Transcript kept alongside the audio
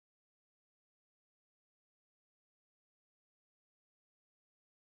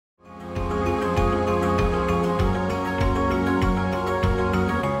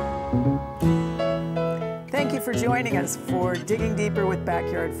for joining us for Digging Deeper with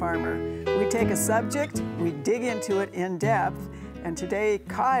Backyard Farmer. We take a subject, we dig into it in depth, and today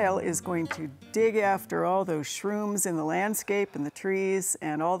Kyle is going to dig after all those shrooms in the landscape and the trees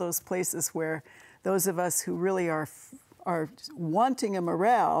and all those places where those of us who really are wanting a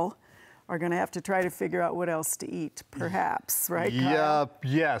morel are going to have to try to figure out what else to eat, perhaps, right, Kyle?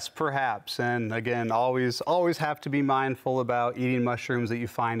 Yes, perhaps. And again, always have to be mindful about eating mushrooms that you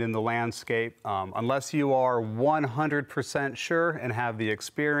find in the landscape. Unless you are 100% sure and have the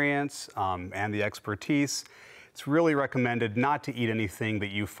experience and the expertise, it's really recommended not to eat anything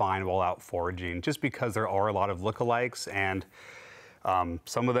that you find while out foraging, just because there are a lot of lookalikes, and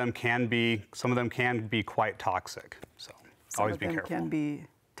some of them can be quite toxic. So always be careful. Some of them can be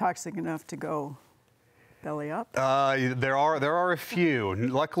toxic enough to go belly up? There are a few.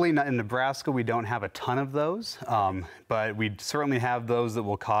 Luckily, in Nebraska, we don't have a ton of those, but we certainly have those that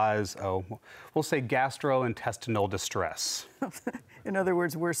will cause, we'll say gastrointestinal distress. In other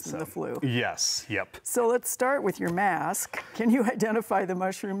words, worse than the flu. Yes, yep. So let's start with your mask. Can you identify the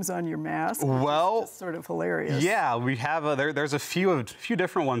mushrooms on your mask? Well, it's just sort of hilarious. Yeah, we have there's a few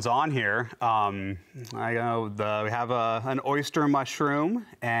different ones on here. We have an oyster mushroom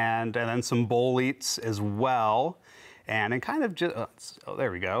and then some boletes as well, and it kind of just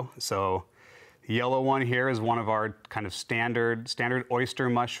there we go. So the yellow one here is one of our kind of standard oyster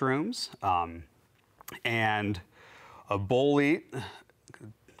mushrooms, and a bolete,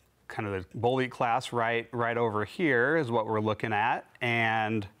 kind of the bolete class right over here is what we're looking at,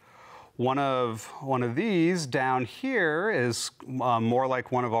 and one of these down here is more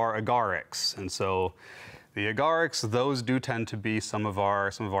like one of our agarics, and so the agarics, those do tend to be some of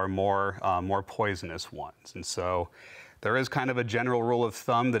our more poisonous ones, and so there is kind of a general rule of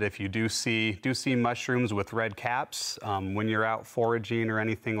thumb that if you do see mushrooms with red caps when you're out foraging or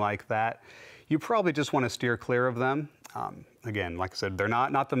anything like that, you probably just want to steer clear of them. Again, like I said, they're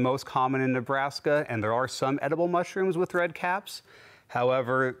not the most common in Nebraska, and there are some edible mushrooms with red caps.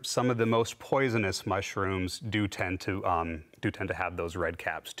 However, some of the most poisonous mushrooms do tend to have those red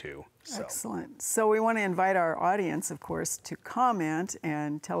caps too. So. Excellent. So we want to invite our audience, of course, to comment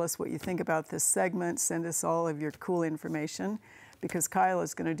and tell us what you think about this segment. Send us all of your cool information, because Kyle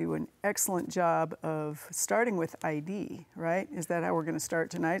is going to do an excellent job of starting with ID, right? Is that how we're going to start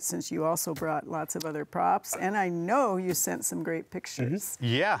tonight, since you also brought lots of other props? And I know you sent some great pictures. Mm-hmm.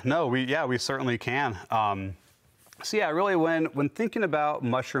 Yeah, no, we certainly can. So yeah, really when thinking about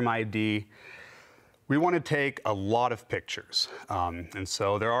mushroom ID, we want to take a lot of pictures. And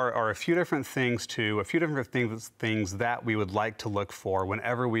so there are a few different things that we would like to look for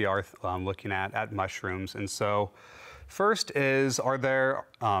whenever we are looking at mushrooms. And so first is,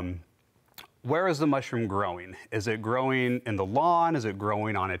 where is the mushroom growing? Is it growing in the lawn? Is it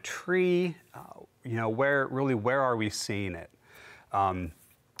growing on a tree? Where are we seeing it?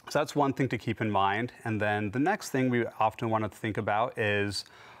 So that's one thing to keep in mind. And then the next thing we often want to think about is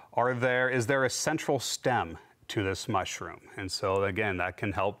there a central stem to this mushroom? And so again, that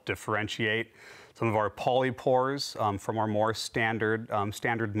can help differentiate some of our polypores from our more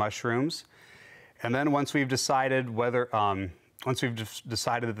standard mushrooms. And then once we've decided that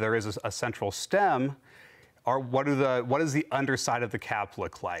there is a central stem, what does the underside of the cap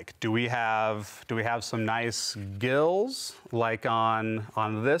look like? Do we have some nice gills like on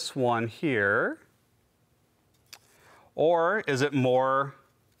this one here, or is it more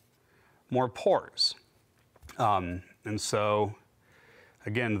pores? And so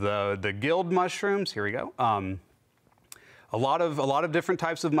again, the gilled mushrooms, here we go. A lot of different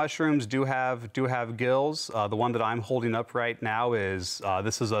types of mushrooms do have gills. The one that I'm holding up right now is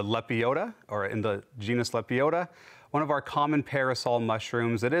this is a Lepiota, or in the genus Lepiota, one of our common parasol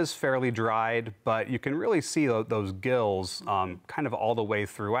mushrooms. It is fairly dried, but you can really see those gills kind of all the way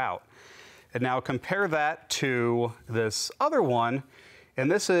throughout. And now compare that to this other one,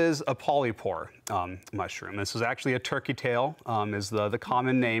 and this is a polypore mushroom. This is actually a turkey tail, is the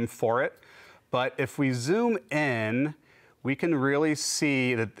common name for it. But if we zoom in, we can really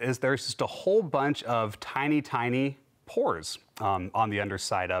see that there's just a whole bunch of tiny pores on the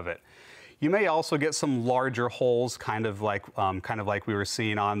underside of it. You may also get some larger holes, kind of like we were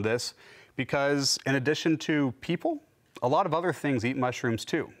seeing on this, because in addition to people, a lot of other things eat mushrooms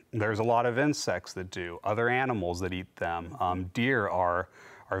too. There's a lot of insects that do, other animals that eat them. Deer are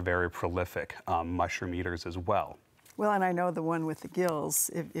very prolific mushroom eaters as well. Well, and I know the one with the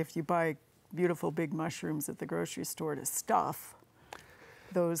gills, if you buy beautiful big mushrooms at the grocery store to stuff,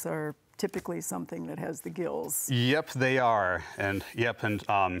 those are typically something that has the gills. Yep, they are, and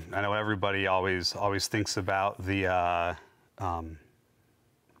I know everybody always thinks about the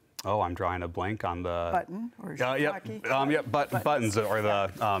oh, I'm drawing a blank on the button or buttons are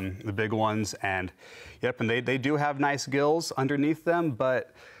the big ones, and and they do have nice gills underneath them.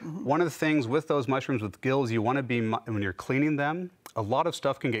 But one of the things with those mushrooms with gills, you want to be when you're cleaning them, a lot of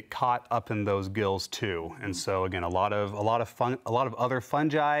stuff can get caught up in those gills too. And so again, a lot of other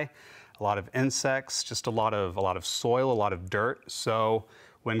fungi, a lot of insects, just a lot of soil, a lot of dirt. So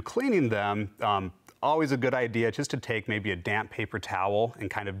when cleaning them, always a good idea just to take maybe a damp paper towel and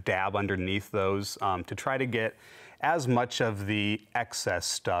kind of dab underneath those to try to get as much of the excess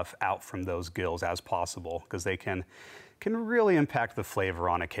stuff out from those gills as possible, because they can really impact the flavor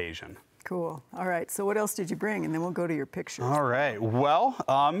on occasion. Cool. All right, so what else did you bring? And then we'll go to your pictures. All right, well,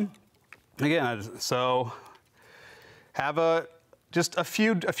 again, so have just a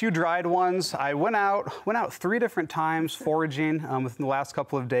few dried ones. I went out 3 different times foraging within the last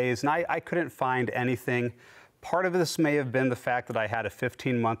couple of days, and I couldn't find anything. Part of this may have been the fact that I had a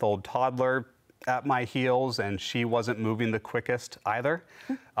 15-month-old toddler at my heels, and she wasn't moving the quickest either.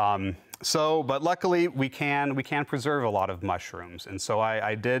 But luckily we can preserve a lot of mushrooms, and so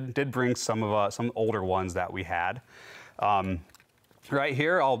I did bring some older ones that we had. Right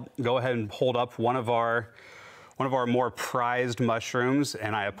here, I'll go ahead and hold up one of our more prized mushrooms,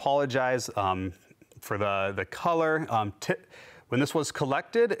 and I apologize for the color. When this was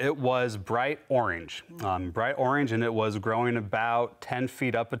collected, it was bright orange, and it was growing about 10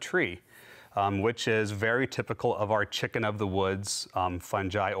 feet up a tree, which is very typical of our chicken of the woods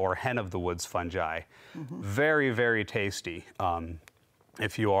fungi or hen of the woods fungi. Very, very tasty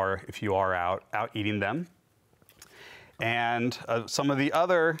if you are out eating them. And some of the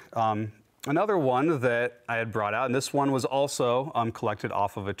other another one that I had brought out, and this one was also collected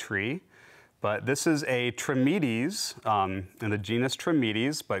off of a tree, but this is a Trametes in the genus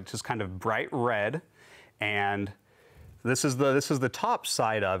Trametes, but just kind of bright red, and this is the top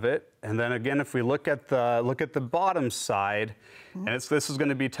side of it. And then again, if we look at the bottom side, and this is going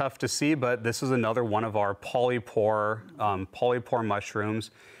to be tough to see, but this is another one of our polypore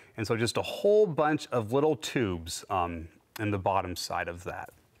mushrooms, and so just a whole bunch of little tubes in the bottom side of that.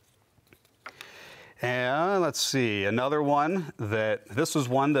 And let's see, another one this was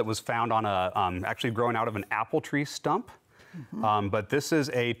one that was found on actually growing out of an apple tree stump. But this is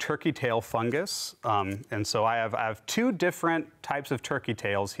a turkey tail fungus. And so I have 2 different types of turkey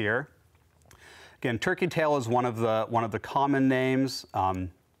tails here. Again, turkey tail is one of the common names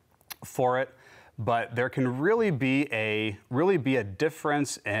for it, but there can really be a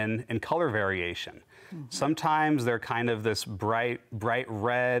difference in color variation. Sometimes they're kind of this bright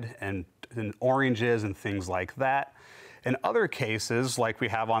red and oranges and things like that. In other cases, like we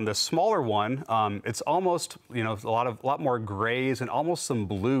have on this smaller one, it's almost a lot more grays and almost some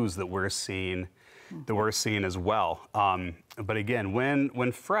blues that we're seeing as well. But again,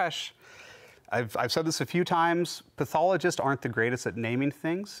 when fresh, I've said this a few times, pathologists aren't the greatest at naming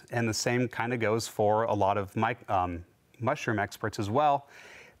things, and the same kind of goes for a lot of mushroom experts as well.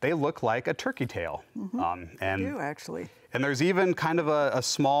 They look like a turkey tail. They do, actually. And there's even kind of a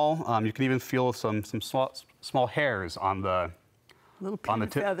small, you can even feel some small hairs on the little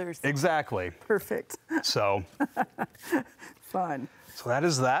feathers. Exactly. Perfect. So fun. So that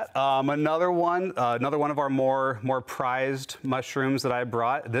is that. Another one of our more prized mushrooms that I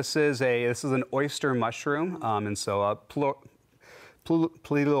brought. This is an oyster mushroom, and so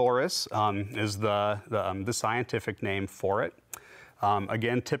Pleuroris is the scientific name for it.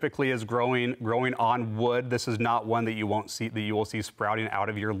 Again, typically is growing on wood. This is not one that you will see sprouting out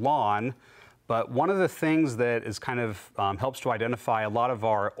of your lawn. But one of the things that is kind of helps to identify a lot of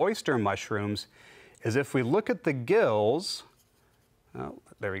our oyster mushrooms is if we look at the gills. Oh,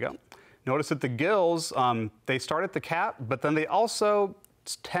 there we go. Notice that the gills they start at the cap, but then they also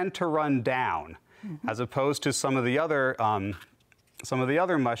tend to run down, as opposed to some of the other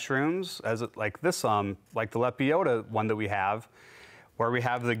mushrooms, like the Lepiota one that we have, where we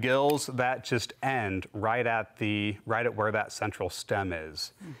have the gills that just end right at where that central stem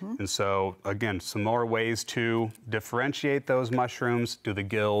is. And so again, some more ways to differentiate those mushrooms. Do the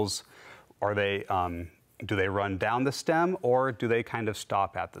gills, do they run down the stem, or do they kind of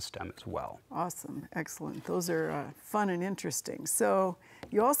stop at the stem as well? Awesome, excellent. Those are fun and interesting. So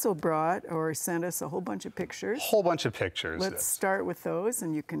you also brought or sent us a whole bunch of pictures. Whole bunch of pictures. Let's start with those,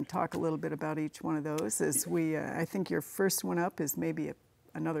 and you can talk a little bit about each one of those. As I think your first one up is maybe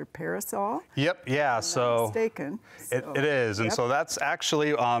another parasol. Yep. Yeah. So mistaken. It is, and so that's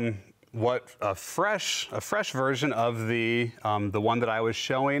actually a fresh version of the one that I was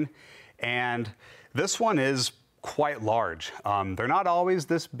showing, and this one is quite large. They're not always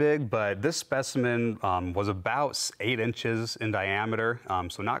this big, but this specimen was about 8 inches in diameter,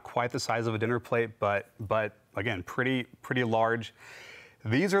 so not quite the size of a dinner plate, but again, pretty large.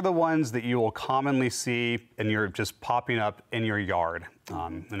 These are the ones that you will commonly see and you're just popping up in your yard.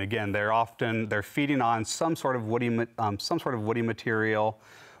 And again, they're feeding on some sort of woody material,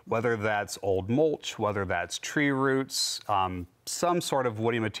 whether that's old mulch, whether that's tree roots, some sort of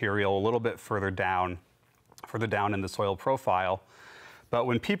woody material a little bit further down in the soil profile. But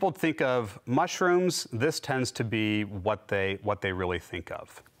when people think of mushrooms, this tends to be what they really think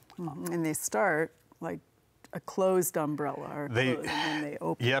of. And they start like a closed umbrella, or and then they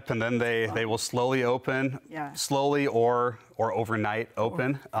open. Yep, and then they will slowly open, slowly or overnight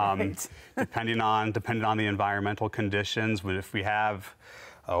open, right. depending on the environmental conditions. If we have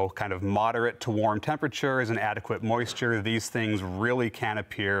kind of moderate to warm temperatures and adequate moisture, these things really can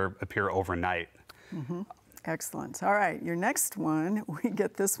appear overnight. Excellent. All right, your next one, we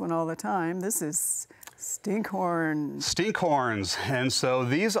get this one all the time. This is stinkhorn. Stinkhorns, and so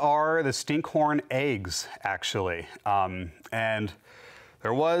these are the stinkhorn eggs, actually. And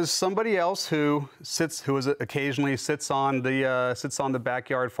there was somebody else who occasionally sits on the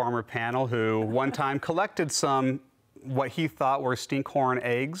backyard farmer panel, who one time collected some what he thought were stinkhorn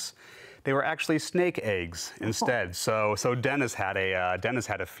eggs. They were actually snake eggs instead. So Dennis had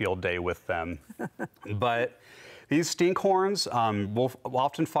a field day with them. But these stinkhorns, we'll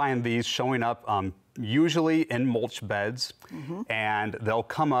often find these showing up usually in mulch beds, and they'll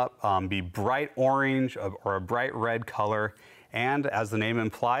come up, be bright orange or a bright red color, and as the name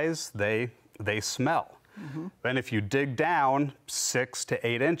implies, they smell. Then if you dig down 6 to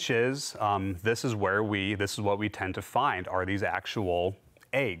 8 inches, this is what we tend to find are these actual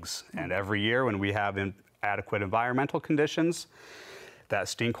eggs. And every year when we have adequate environmental conditions, that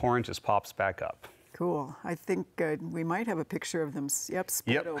stinkhorn just pops back up. Cool. I think we might have a picture of them. Yep,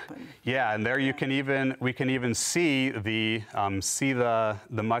 split open. Yeah, and there we can even see the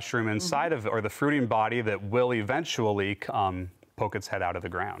mushroom inside of, or the fruiting body that will eventually poke its head out of the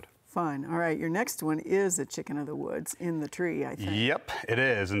ground. Fun. All right, your next one is a chicken of the woods in the tree, I think. Yep, it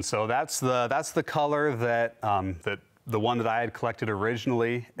is, and so that's the color that the one that I had collected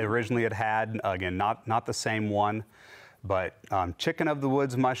originally it had. Again, not the same one, but chicken of the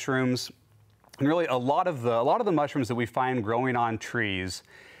woods mushrooms. And really, a lot of the mushrooms that we find growing on trees,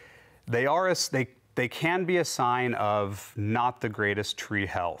 they can be a sign of not the greatest tree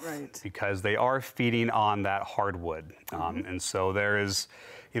health, right, because they are feeding on that hardwood, and so there is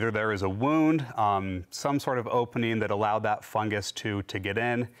a wound, some sort of opening that allowed that fungus to get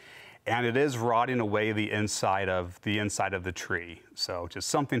in, and it is rotting away the inside of the tree. So just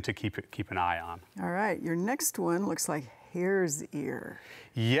something to keep an eye on. All right, your next one looks like hare's ear.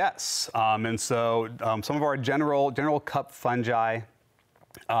 Yes, and so some of our general cup fungi.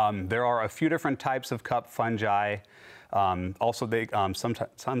 There are a few different types of cup fungi. Also, they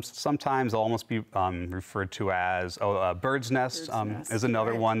sometimes they'll almost be referred to as bird's nest, is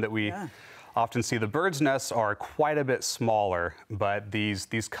another one that we often see. The bird's nests are quite a bit smaller, but these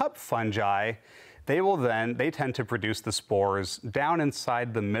cup fungi, they tend to produce the spores down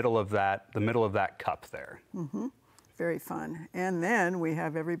inside the middle of that cup there. Very fun. And then we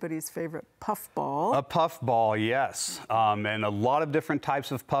have everybody's favorite puffball. A puffball, yes. And a lot of different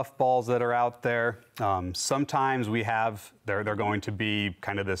types of puffballs that are out there. Sometimes they're going to be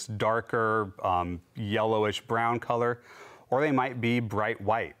kind of this darker yellowish brown color, or they might be bright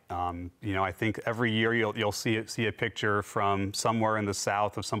white. I think every year you'll see a picture from somewhere in the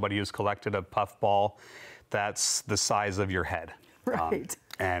South of somebody who's collected a puffball that's the size of your head. Right.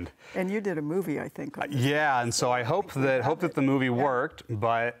 And you did a movie, I think. Yeah, and so I hope that the movie worked,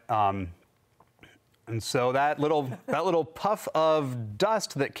 but and so that little puff of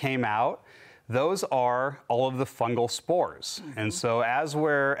dust that came out, those are all of the fungal spores. And so as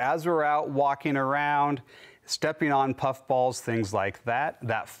we're out walking around, stepping on puffballs, things like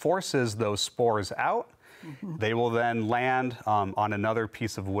that forces those spores out. They will then land on another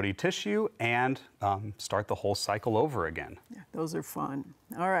piece of woody tissue and start the whole cycle over again. Yeah, those are fun.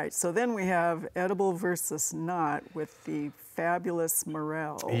 All right, so then we have edible versus not with the fabulous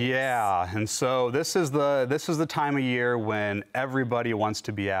morels. Yeah, and so this is the time of year when everybody wants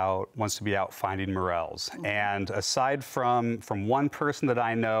to be out finding morels. And aside from one person that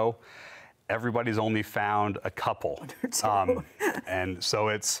I know, everybody's only found a couple. And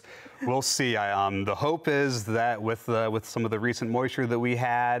so we'll see. The hope is that with some of the recent moisture that we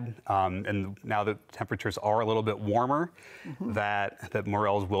had, and now that temperatures are a little bit warmer, that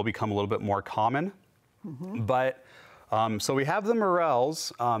morels will become a little bit more common. But so we have the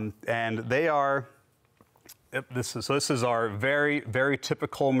morels, and they are Yep, this is our very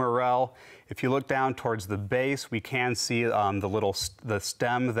typical morel. If you look down towards the base, we can see the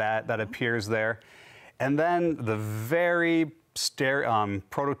stem that appears there, and then the very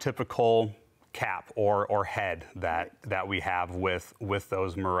prototypical cap or head that we have with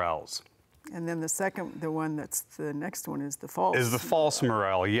those morels. And then the one that's the next one is the false. Is the false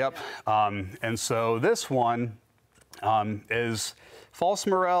morel, yep. Yeah. And so this one is false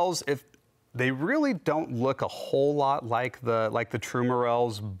morels. They really don't look a whole lot like the true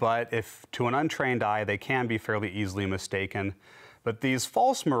morels, but if to an untrained eye, they can be fairly easily mistaken. But these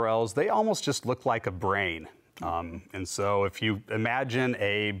false morels, they almost just look like a brain. And so if you imagine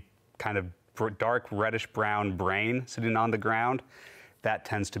a kind of dark reddish brown brain sitting on the ground, that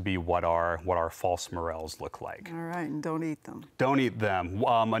tends to be what our false morels look like. All right, and don't eat them. Don't eat them.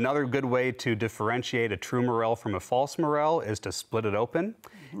 Another good way to differentiate a true morel from a false morel is to split it open.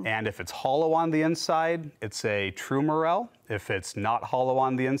 Mm-hmm. And if it's hollow on the inside, it's a true morel. If it's not hollow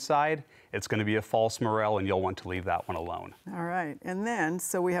on the inside, it's going to be a false morel, and you'll want to leave that one alone. All right, and then,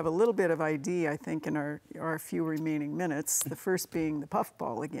 so we have a little bit of ID, I think, in our few remaining minutes, the first being the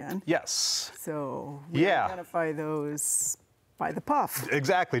puffball again. Yes. So we identify those by the puff.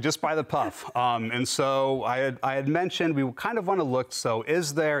 Exactly, just by the puff. And so I had mentioned we kind of want to look, so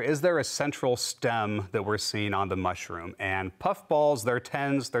is there a central stem that we're seeing on the mushroom? And puffballs, there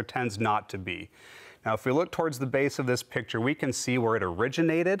tends not to be. Now, if we look towards the base of this picture, we can see where it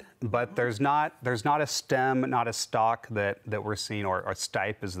originated, but there's not a stem, not a stalk that we're seeing, or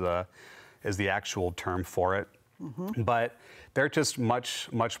stipe is the actual term for it. Mm-hmm. But they're just much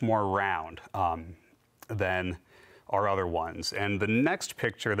more round than our other ones. And the next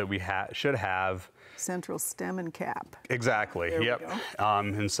picture that we should have central stem and cap. Exactly. There yep. We go.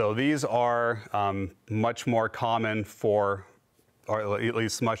 And so these are much more common for, or at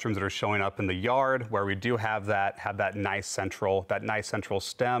least mushrooms that are showing up in the yard, where we do have that nice central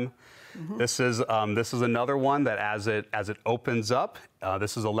stem. Mm-hmm. This is another one that as it opens up,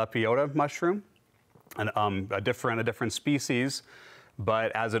 this is a Lepiota mushroom, and a different species.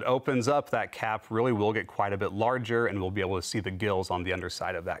 But as it opens up, that cap really will get quite a bit larger, and we'll be able to see the gills on the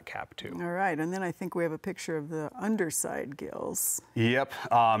underside of that cap too. All right, and then I think we have a picture of the underside gills. Yep,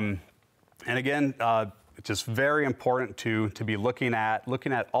 and again, it's just very important to be looking at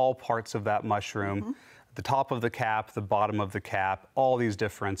all parts of that mushroom. Mm-hmm. The top of the cap, the bottom of the cap, all these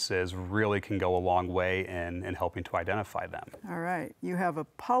differences really can go a long way in helping to identify them. All right, you have a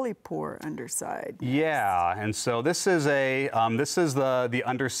polypore underside. Yeah, and so this is the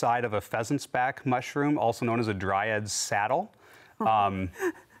underside of a pheasant's back mushroom, also known as a dryad's saddle.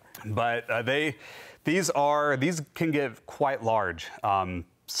 But these can get quite large.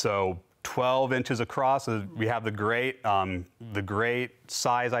 So 12 inches across. We have the great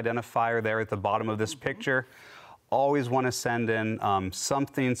size identifier there at the bottom of this picture. Always want to send in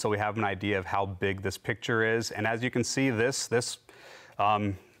something so we have an idea of how big this picture is. And as you can see, this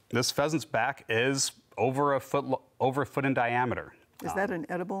pheasant's back is over a foot in diameter. Is that an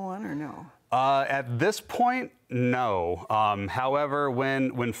edible one or no? At this point, no. However,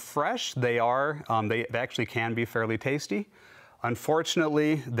 when fresh, they actually can be fairly tasty.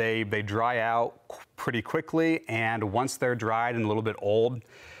 Unfortunately, they dry out pretty quickly, and once they're dried and a little bit old,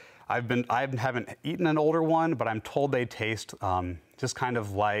 I haven't eaten an older one, but I'm told they taste just kind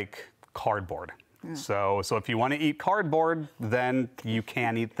of like cardboard. Yeah. So if you want to eat cardboard, then you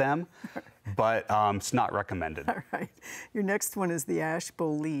can eat them, but it's not recommended. All right. Your next one is the ash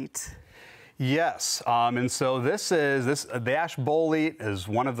bolete. Yes, and so the ash bolete is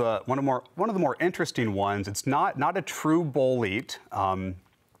one of the more interesting ones. It's not a true bolete,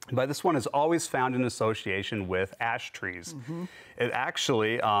 but this one is always found in association with ash trees. Mm-hmm. It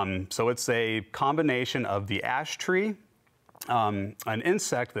actually, so it's a combination of the ash tree, an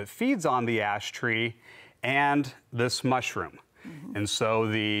insect that feeds on the ash tree, and this mushroom. Mm-hmm. And so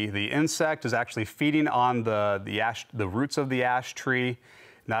the insect is actually feeding on the roots of the ash tree.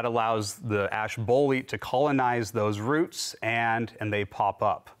 That allows the ash bolete to colonize those roots, and they pop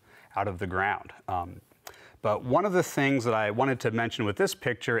up out of the ground. But one of the things that I wanted to mention with this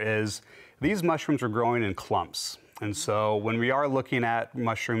picture is these mushrooms are growing in clumps. And so when we are looking at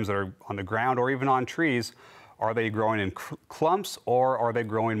mushrooms that are on the ground or even on trees, are they growing in clumps or are they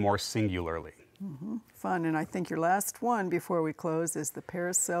growing more singularly? Mm-hmm. Fun, and I think your last one before we close is the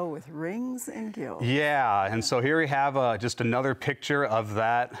paracel with rings and gills. Yeah, and so here we have just another picture of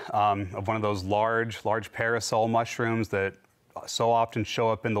that, of one of those large parasol mushrooms that so often show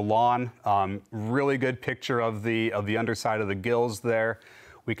up in the lawn. Really good picture of the underside of the gills there.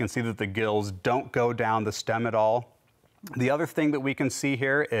 We can see that the gills don't go down the stem at all. The other thing that we can see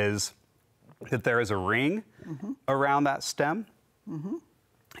here is that there is a ring around that stem.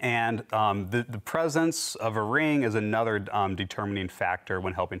 And the presence of a ring is another determining factor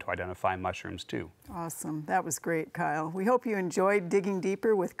when helping to identify mushrooms too. Awesome. That was great, Kyle. We hope you enjoyed digging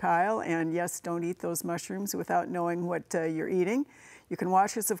deeper with Kyle. And yes, don't eat those mushrooms without knowing what you're eating. You can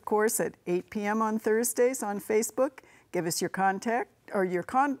watch us, of course, at 8 p.m. on Thursdays on Facebook. Give us your contact or your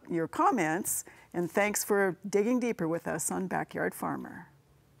comments. And thanks for digging deeper with us on Backyard Farmer.